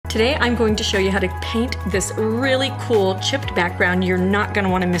Today I'm going to show you how to paint this really cool chipped background. You're not going to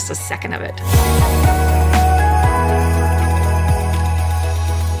want to miss a second of it.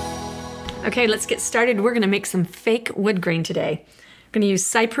 Okay, let's get started. We're going to make some fake wood grain today. I'm going to use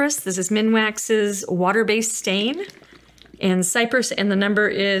Cypress. This is Minwax's Water Based Stain. And Cypress, and the number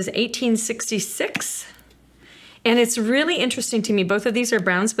is 1866. And it's really interesting to me. Both of these are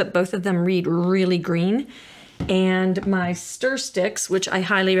browns, but both of them read really green. And my stir sticks, which I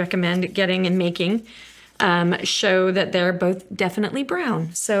highly recommend getting and making, show that they're both definitely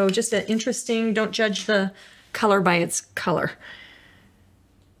brown. So just an interesting, don't judge the color by its color.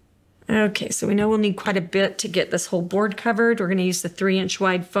 Okay, so we know we'll need quite a bit to get this whole board covered. We're gonna use the 3-inch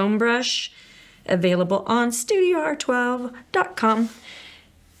wide foam brush, available on StudioR12.com.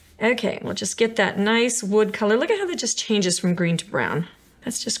 Okay, we'll just get that nice wood color. Look at how that just changes from green to brown.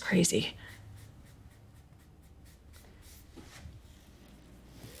 That's just crazy.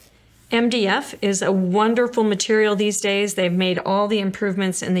 MDF is a wonderful material these days. They've made all the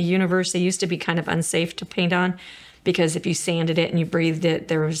improvements in the universe. They used to be kind of unsafe to paint on because if you sanded it and you breathed it,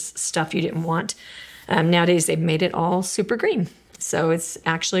 there was stuff you didn't want. Nowadays, they've made it all super green. So it's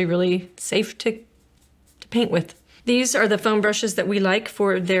actually really safe to paint with. These are the foam brushes that we like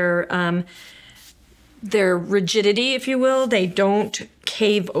for their rigidity, if you will. They don't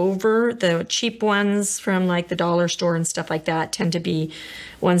cave over. The cheap ones from like the dollar store and stuff like that tend to be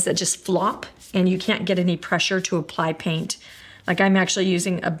ones that just flop and you can't get any pressure to apply paint. Like I'm actually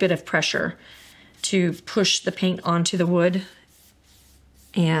using a bit of pressure to push the paint onto the wood,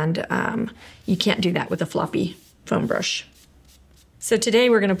 and you can't do that with a floppy foam brush. So today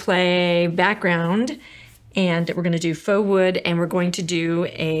we're going to play background, and we're going to do faux wood, and we're going to do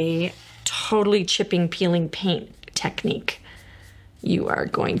a totally chipping, peeling paint technique. You are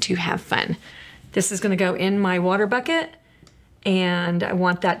going to have fun. This is going to go in my water bucket, and I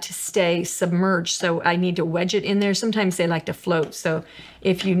want that to stay submerged, so I need to wedge it in there. Sometimes they like to float, so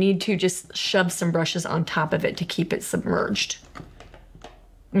if you need to, just shove some brushes on top of it to keep it submerged.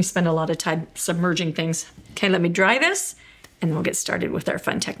 We spend a lot of time submerging things. Okay, let me dry this, and we'll get started with our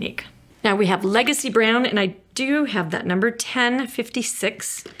fun technique. Now we have Legacy Brown, and I do have that number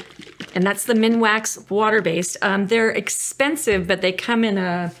 1056, and that's the Minwax Water Based. They're expensive, but they come in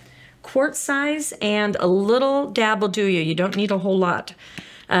a quart size, and a little dab will do you. You don't need a whole lot.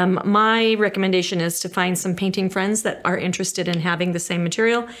 My recommendation is to find some painting friends that are interested in having the same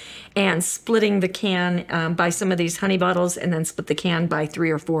material and splitting the can, buy some of these honey bottles and then split the can by 3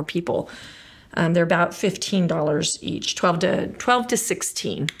 or 4 people. They're about $15 each. 12 to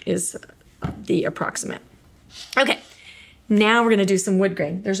 16 is the approximate. Okay, now we're gonna do some wood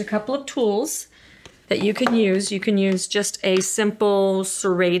grain. There's a couple of tools that you can use. You can use just a simple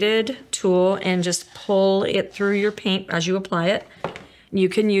serrated tool and just pull it through your paint as you apply it. You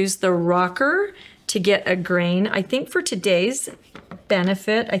can use the rocker to get a grain. I think for today's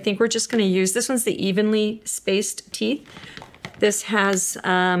benefit, I think we're just gonna use, this one's the evenly spaced teeth. This has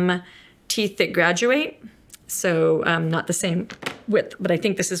teeth that graduate, so not the same width, but I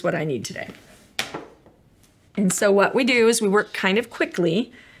think this is what I need today. And so what we do is we work kind of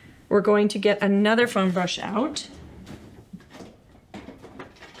quickly. We're going to get another foam brush out.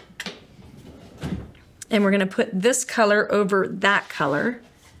 And we're gonna put this color over that color.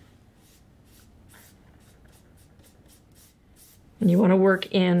 And you wanna work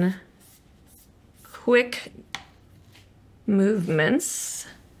in quick movements.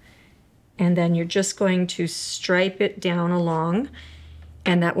 And then you're just going to stripe it down along,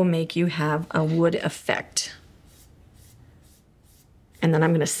 and that will make you have a wood effect. And then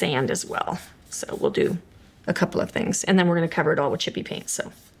I'm gonna sand as well. So we'll do a couple of things, and then we're gonna cover it all with chippy paint.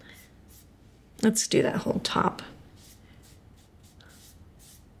 So let's do that whole top.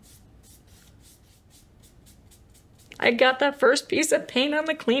 I got that first piece of paint on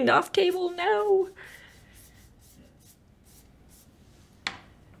the cleaned off table, no.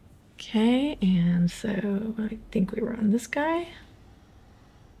 Okay, and so I think we were on this guy.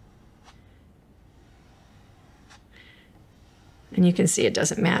 And you can see it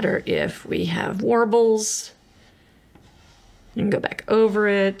doesn't matter if we have warbles. You can go back over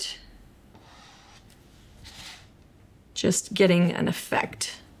it. Just getting an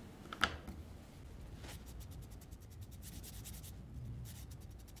effect.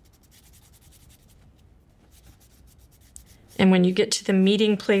 And when you get to the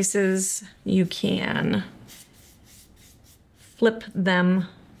meeting places, you can flip them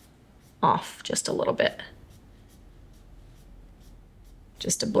off just a little bit,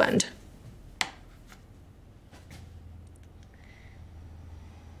 just to blend.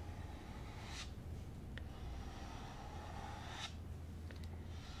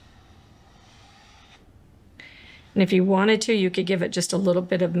 And if you wanted to, you could give it just a little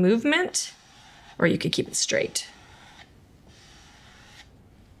bit of movement, or you could keep it straight.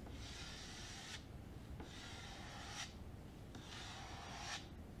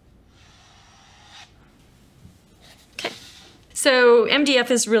 Okay. So MDF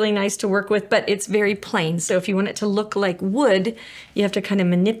is really nice to work with, but it's very plain. So if you want it to look like wood, you have to kind of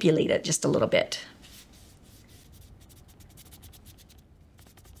manipulate it just a little bit.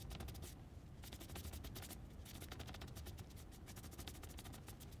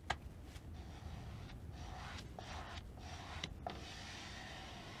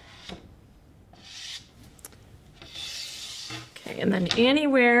 And then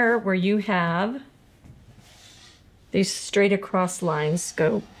anywhere where you have these straight across lines,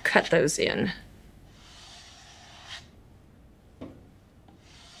 go cut those in.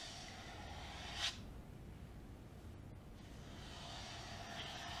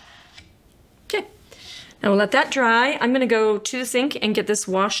 Okay, now we'll let that dry. I'm gonna go to the sink and get this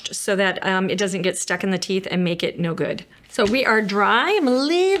washed so that it doesn't get stuck in the teeth and make it no good. So we are dry. I'm a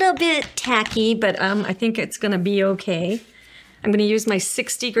little bit tacky, but I think it's gonna be okay. I'm going to use my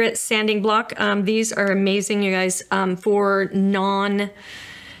 60 grit sanding block. These are amazing, you guys, for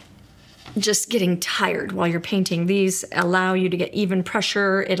just getting tired while you're painting. These allow you to get even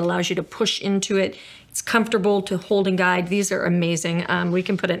pressure. It allows you to push into it. It's comfortable to hold and guide. These are amazing. We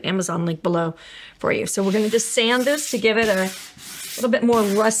can put an Amazon link below for you. So we're going to just sand this to give it a little bit more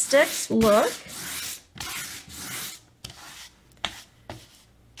rustic look.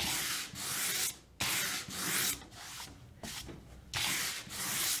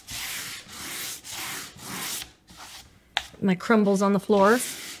 My crumbles on the floor.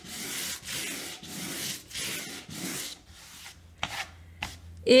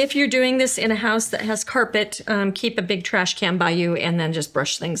 If you're doing this in a house that has carpet, keep a big trash can by you and then just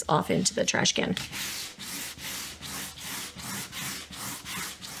brush things off into the trash can.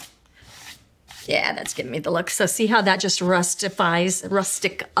 Yeah, that's giving me the look. So see how that just rustify?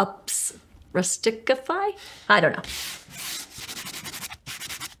 I don't know.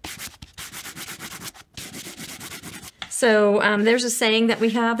 So there's a saying that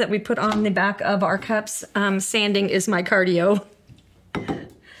we have that we put on the back of our cups, sanding is my cardio.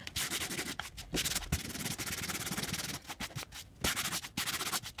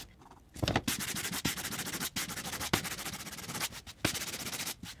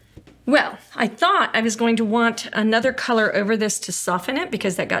 Well, I thought I was going to want another color over this to soften it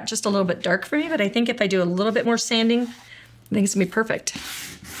because that got just a little bit dark for me, but I think if I do a little bit more sanding, I think it's gonna be perfect.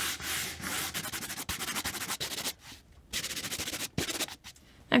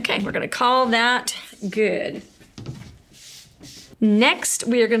 Okay, we're gonna call that good. Next,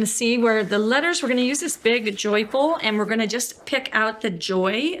 we are gonna see where the letters, we're gonna use this big joyful and we're gonna just pick out the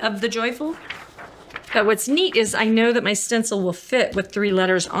joy of the joyful. But what's neat is I know that my stencil will fit with 3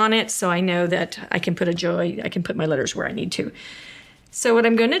 letters on it, so I know that I can put a joy, I can put my letters where I need to. So what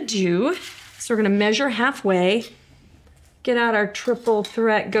I'm gonna do is we're gonna measure halfway, get out our triple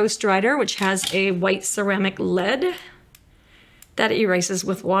threat Ghost Rider, which has a white ceramic lead that erases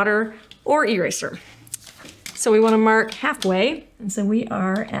with water or eraser. So we want to mark halfway, and so we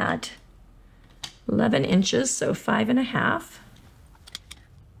are at 11 inches, so 5.5.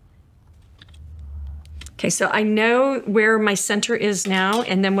 Okay, so I know where my center is now,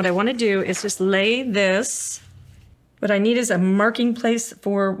 and then what I want to do is just lay this. What I need is a marking place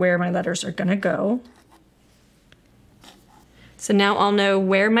for where my letters are going to go. So now I'll know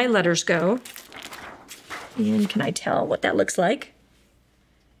where my letters go. And can I tell what that looks like?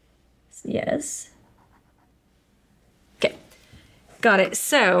 Yes. Okay, got it.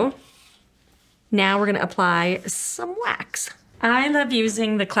 So now we're gonna apply some wax. I love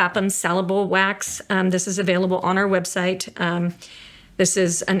using the Clapham Salable wax. This is available on our website. This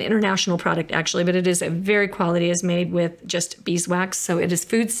is an international product actually, but it is a very quality. It's made with just beeswax, so it is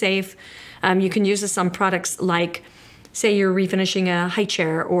food safe. You can use this on products like, say you're refinishing a high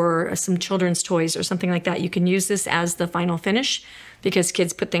chair or some children's toys or something like that. You can use this as the final finish because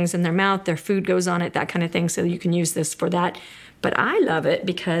kids put things in their mouth, their food goes on it, that kind of thing. So you can use this for that. But I love it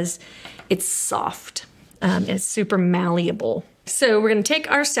because it's soft. It's super malleable. So we're gonna take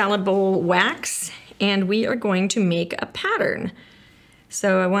our salad bowl wax and we are going to make a pattern.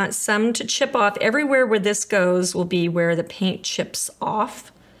 So I want some to chip off. Everywhere where this goes will be where the paint chips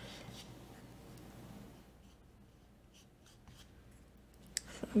off.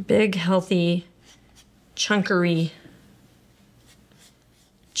 Big, healthy, chunkery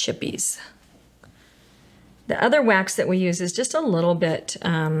chippies. The other wax that we use is just a little bit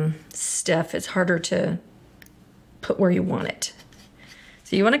stiff. It's harder to put where you want it. So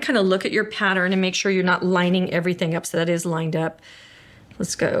So you want to kind of look at your pattern and make sure you're not lining everything up so that is lined up.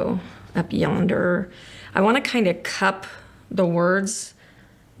 Let's go up yonder. I want to kind of cup the words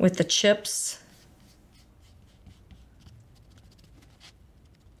with the chips.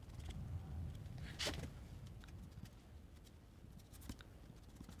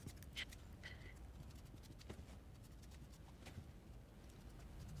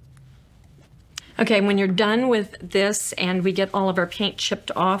 Okay, when you're done with this and we get all of our paint chipped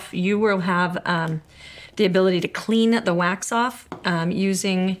off, you will have the ability to clean the wax off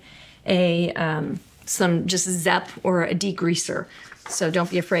using some just Zep or a degreaser. So don't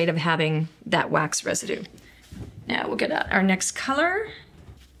be afraid of having that wax residue. Now we'll get out our next color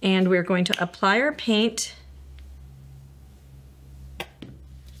and we're going to apply our paint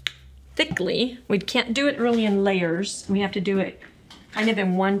thickly. We can't do it really in layers. We have to do it kind of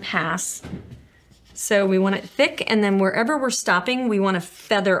in one pass. So we want it thick, and then wherever we're stopping, we want to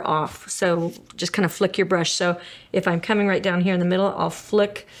feather off. So just kind of flick your brush. So if I'm coming right down here in the middle, I'll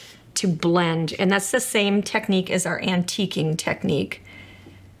flick to blend. And that's the same technique as our antiquing technique.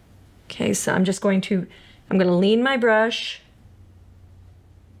 Okay, so I'm going to lean my brush.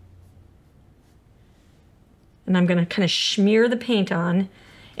 And I'm going to kind of smear the paint on.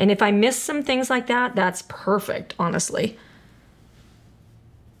 And if I miss some things like that, that's perfect, honestly.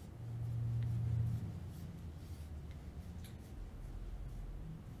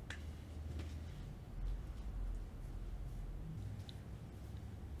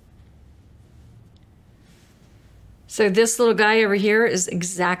 So this little guy over here is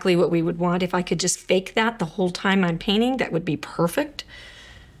exactly what we would want. If I could just fake that the whole time I'm painting, that would be perfect.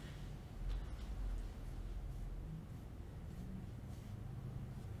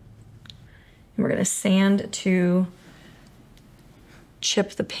 And we're going to sand to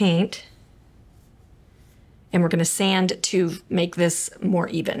chip the paint. And we're going to sand to make this more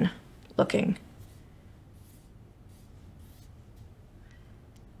even looking.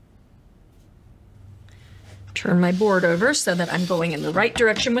 Turn my board over so that I'm going in the right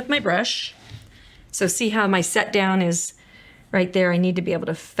direction with my brush. So see how my set down is right there? I need to be able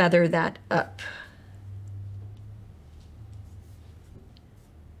to feather that up.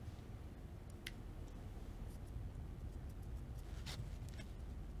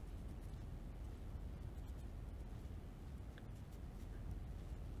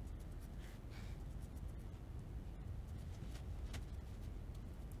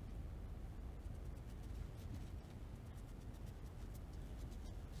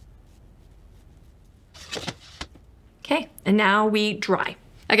 Okay, and now we dry.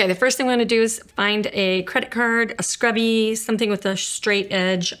 Okay, the first thing we want to do is find a credit card, a scrubby, something with a straight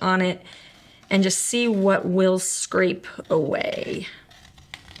edge on it, and just see what will scrape away.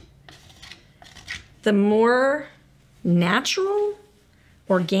 The more natural,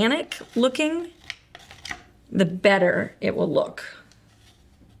 organic looking, the better it will look.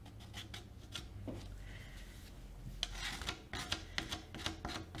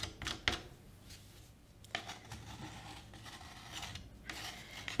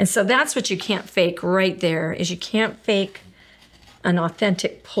 And so that's what you can't fake right there, is you can't fake an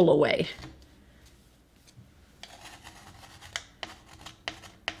authentic pull away.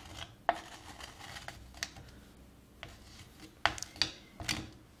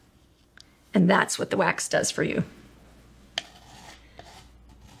 And that's what the wax does for you.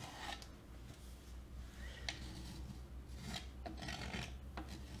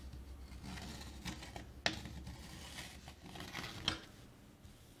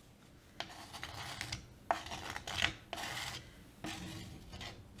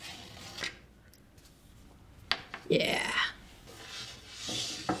 Yeah.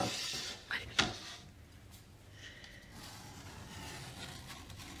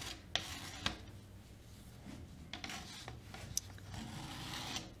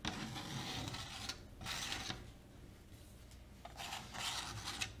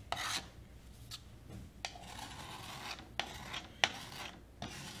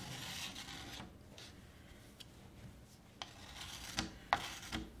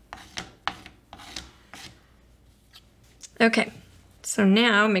 Okay, so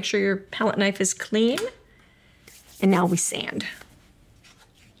now make sure your palette knife is clean, and now we sand.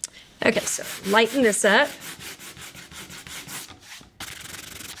 Okay, so lighten this up.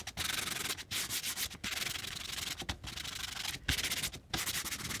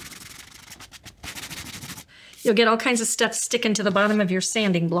 You'll get all kinds of stuff sticking to the bottom of your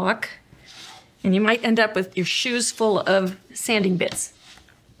sanding block, and you might end up with your shoes full of sanding bits.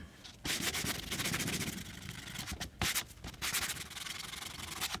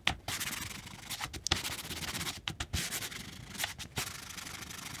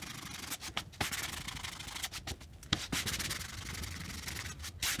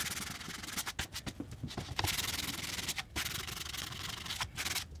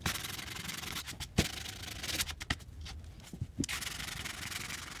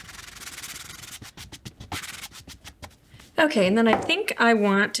 Okay, and then I think I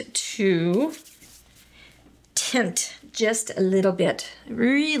want to tint just a little bit. I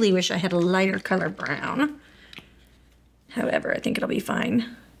really wish I had a lighter color brown. However, I think it'll be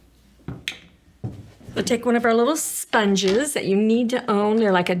fine. We'll take one of our little sponges that you need to own.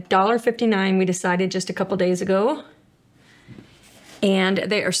 They're like $1.59, we decided just a couple days ago. And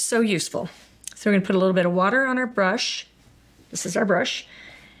they are so useful. So we're gonna put a little bit of water on our brush. This is our brush.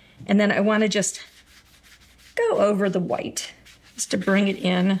 And then I wanna just go over the white, just to bring it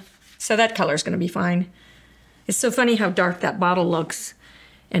in. So that color is gonna be fine. It's so funny how dark that bottle looks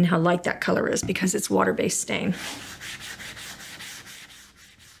and how light that color is because it's water-based stain.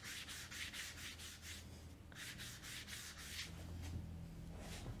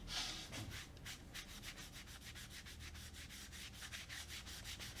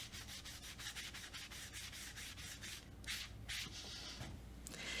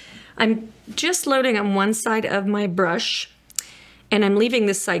 I'm just loading on one side of my brush, and I'm leaving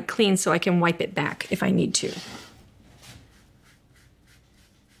this side clean so I can wipe it back if I need to.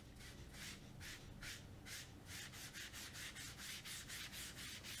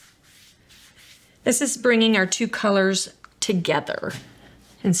 This is bringing our two colors together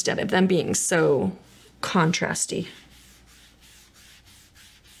instead of them being so contrasty.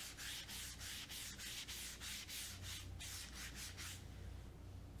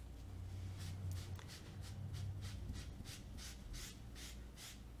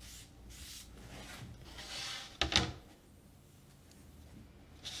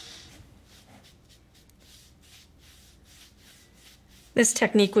 This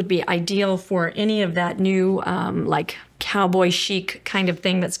technique would be ideal for any of that new like cowboy chic kind of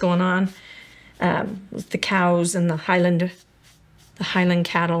thing that's going on with the cows and the Highland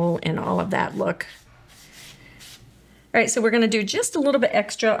cattle and all of that look. All right, so we're gonna do just a little bit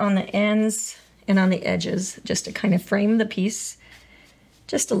extra on the ends and on the edges just to kind of frame the piece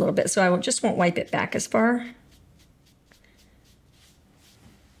just a little bit, so I just won't wipe it back as far.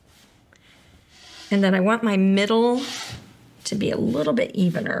 And then I want my middle to be a little bit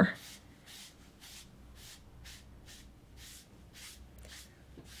evener.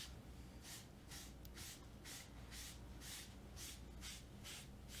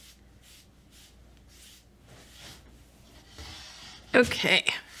 Okay,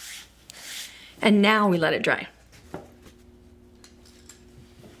 and now we let it dry.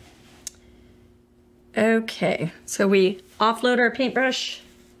 Okay, so we offload our paintbrush.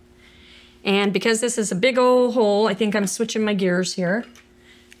 And because this is a big old hole, I think I'm switching my gears here.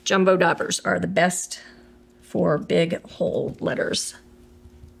 Jumbo daubers are the best for big hole letters.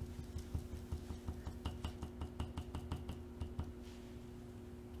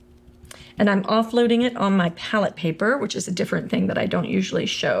 And I'm offloading it on my palette paper, which is a different thing that I don't usually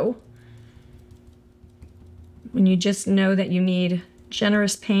show. When you just know that you need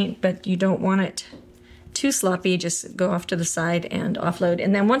generous paint, but you don't want it too sloppy, just go off to the side and offload.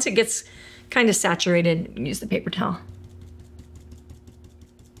 And then once it gets kind of saturated, use the paper towel.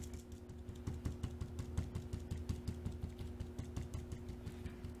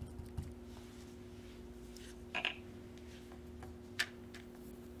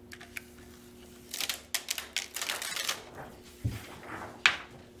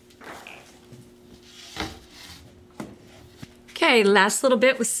 Okay, last little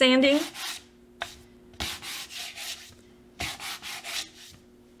bit with sanding.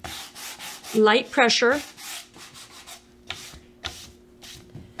 Light pressure.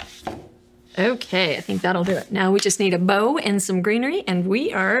 Okay, I think that'll do it. Now we just need a bow and some greenery and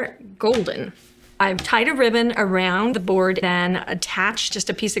we are golden. I've tied a ribbon around the board, then attached just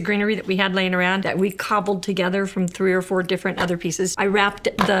a piece of greenery that we had laying around that we cobbled together from 3 or 4 different other pieces. I wrapped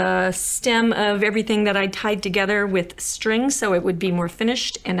the stem of everything that I tied together with string so it would be more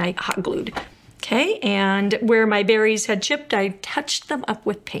finished, and I hot glued. Okay, and where my berries had chipped, I touched them up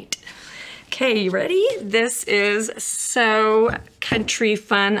with paint. Okay, you ready? This is so country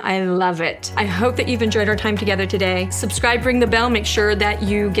fun. I love it. I hope that you've enjoyed our time together today. Subscribe, ring the bell, make sure that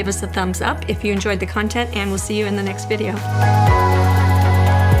you give us a thumbs up if you enjoyed the content, and we'll see you in the next video.